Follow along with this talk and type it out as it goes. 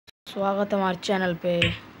स्वागत है हमारे चैनल पे।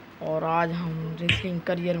 और आज हम रेसलिंग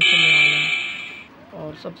करियर में खेलने वाले हैं।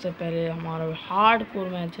 और सबसे पहले हमारा हार्ड कोर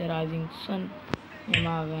मैच है राइजिंग सन में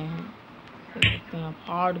आ गए हैं। देख सकते हैं आप,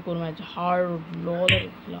 hard core match, hard Lawler के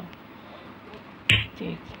खिलाफ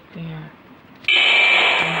देख सकते हैं आप।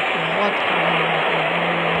 बहुत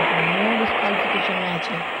नो डिस्क्वालिफिकेशन मैच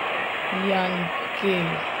है, यानी कि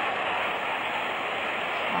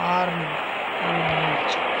हार्ड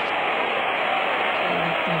मैच।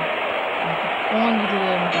 कौन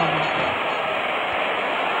जीतेगा मुकाबला?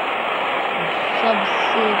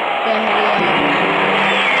 सबसे पहले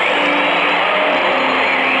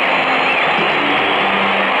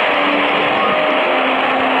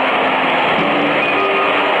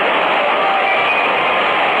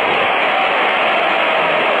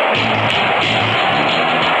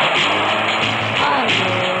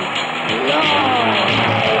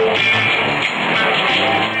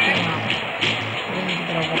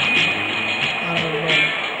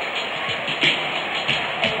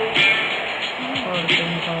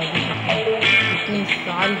इतनी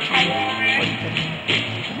सारी चीज़ें पड़ी करनी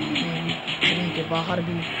रिंग के बाहर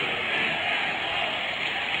भी।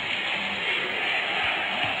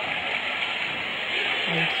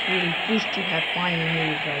 I feel pushed to have finally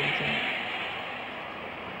rising,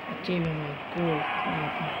 achieving my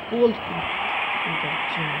goal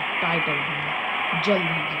title जल्द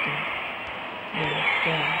ही जीतेंगे।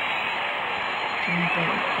 क्या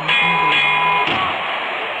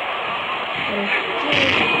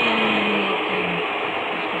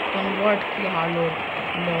कन्वर्ट किया हार्ड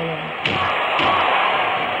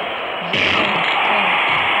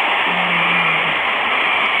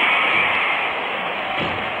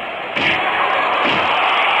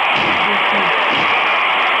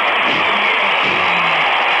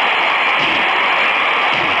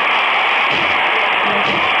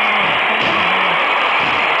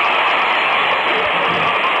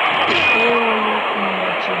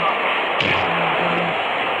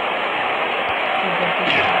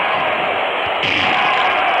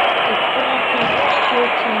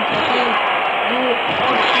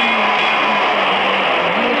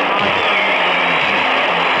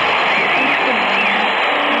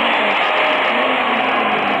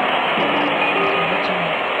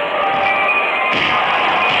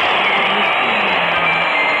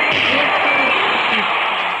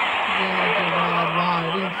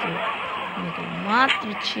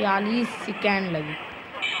मात्र 46 सेकेंड लगी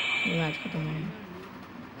मैच खत्म होने में।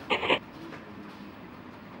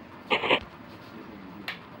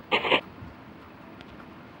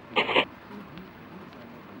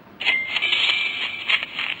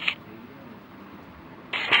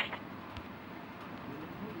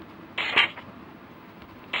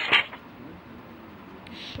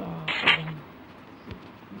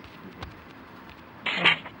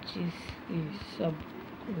 जिसकी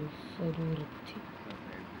सबको जरूरत थी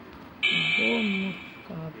वो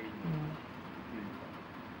मुकाबला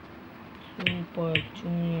सुपर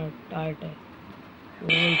जूनियर टाइटल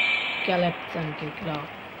कैलेप्सन के खिलाफ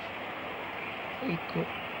एक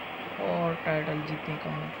और टाइटल जीतने का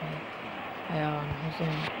मौका है अयान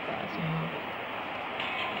हुसैन के पास। यहाँ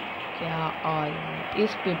क्या आज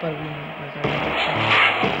इस पेपर भी नहीं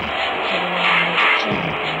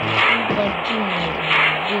सुपर जूनियर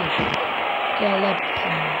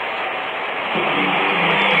कैलेप्सन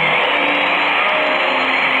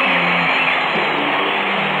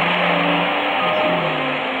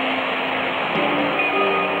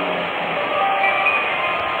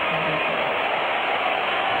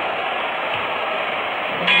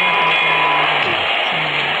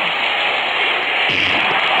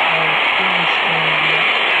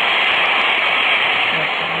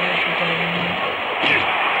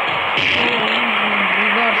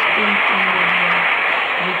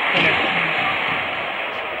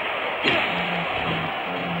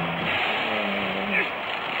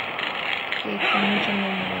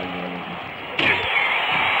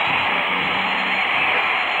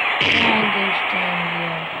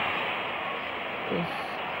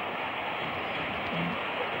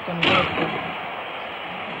कन्वर्ट कर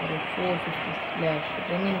 450 स्लैश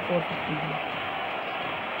रनिंग 450 दिया।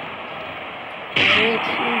 एक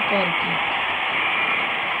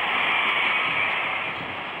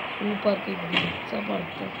सुपर किक दी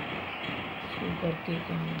जबरदस्त सुपर किक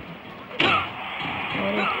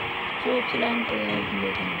और एक चोक लाइन पे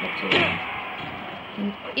लेकिन बचे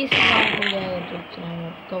इस बार हो जाएगा चोक लाइन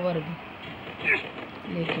और कवर भी,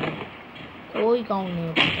 लेकिन कोई काउंट नहीं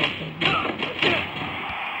हो पाता।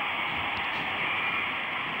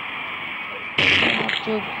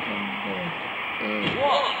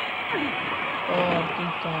 और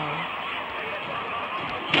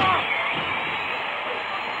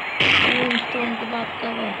बाद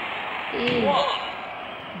कवर, 1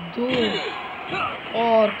 2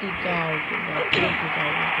 और किक आउट,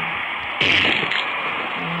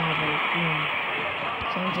 यहाँ पर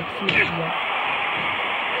सनसेट फूट दिया,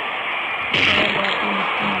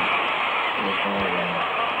 एक और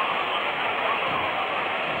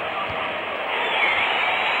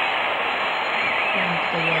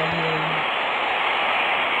तैयारी हो गई,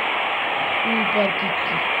 ऊपर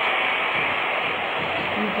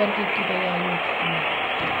किक की तैयारी हो चुकी है,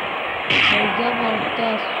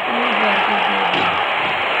 जबरदस्त ऊपर किक,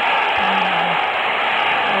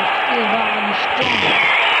 उसके बाद स्ट्रॉन्ग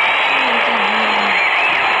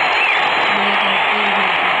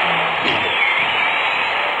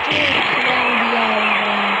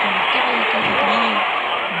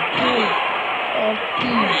और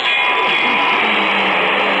 3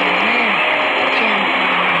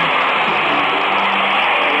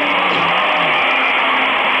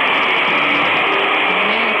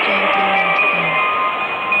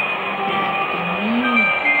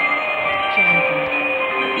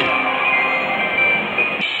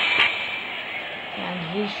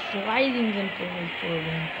 rising and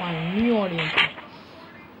find new audience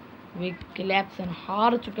वे क्लैप्सन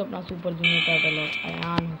हार चुके अपना सुपर जूनियर टाइटल और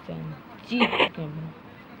अयान हुसैन जीत चुके हैं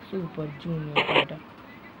सुपर जूनियर टाइटल।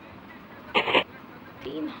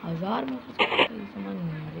 3000 में समझ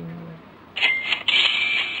नहीं आ रही मुझे।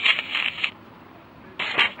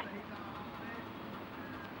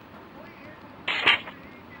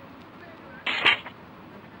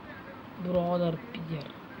 ब्रदर पियर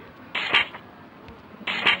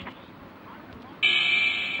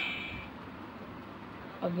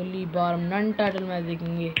अगली बार नन टाइटल मैच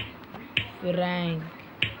देखेंगे फ्रैंक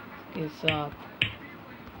के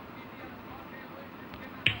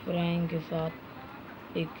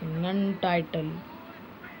एक नन टाइटल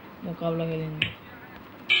मुकाबला खेलेंगे।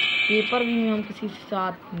 पेपर भी में हम किसी के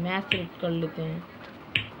साथ मैच सेलेक्ट कर लेते हैं,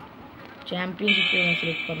 चैंपियनशिप पे मैं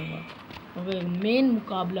सेलेक्ट करूँगा क्योंकि एक मेन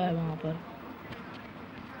मुकाबला है वहाँ पर।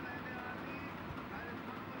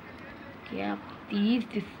 क्या 30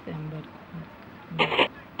 दिसंबर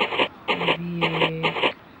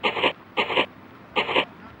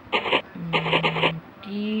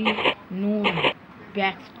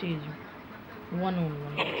बैक स्टेज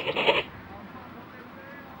 1-on-1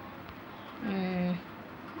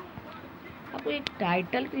 आपको एक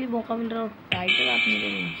टाइटल के लिए मौका मिल रहा है और टाइटल आप नहीं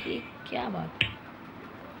लेंगे, क्या बात है,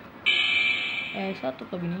 ऐसा तो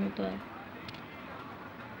कभी नहीं होता है।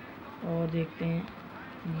 और देखते हैं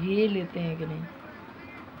ये लेते हैं कि नहीं।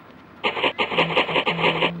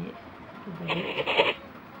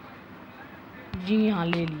 जी हाँ,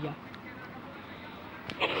 ले लिया,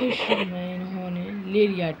 खुश मैं, इन्होंने ले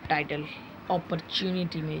लिया टाइटल।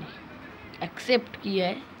 अपॉर्चुनिटी मेरी एक्सेप्ट की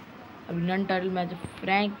है। अभी none title match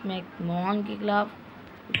Frank McMahon के खिलाफ,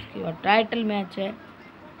 उसके बाद टाइटल मैच है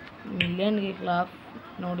मिलियन के खिलाफ,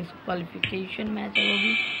 नो डिस्क्वालिफिकेशन मैच है वो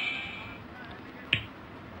भी।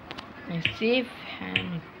 सेफ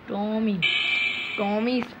हैंड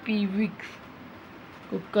टॉमी स्पीविक्स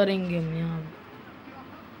को करेंगे हम यहाँ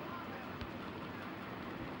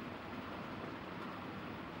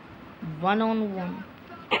 1-on-1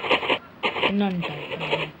 नन टाइटल।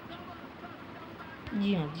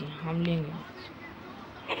 जी हाँ हम लेंगे।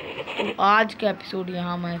 तो आज का एपिसोड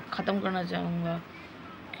यहाँ मैं ख़त्म करना चाहूँगा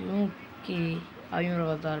क्योंकि अभी मेरे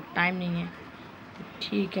पास ज़्यादा टाइम नहीं है। तो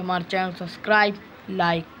ठीक है, हमारे चैनल सब्सक्राइब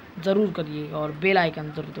लाइक ज़रूर करिएगा और बेल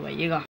आइकन ज़रूर दबाइएगा।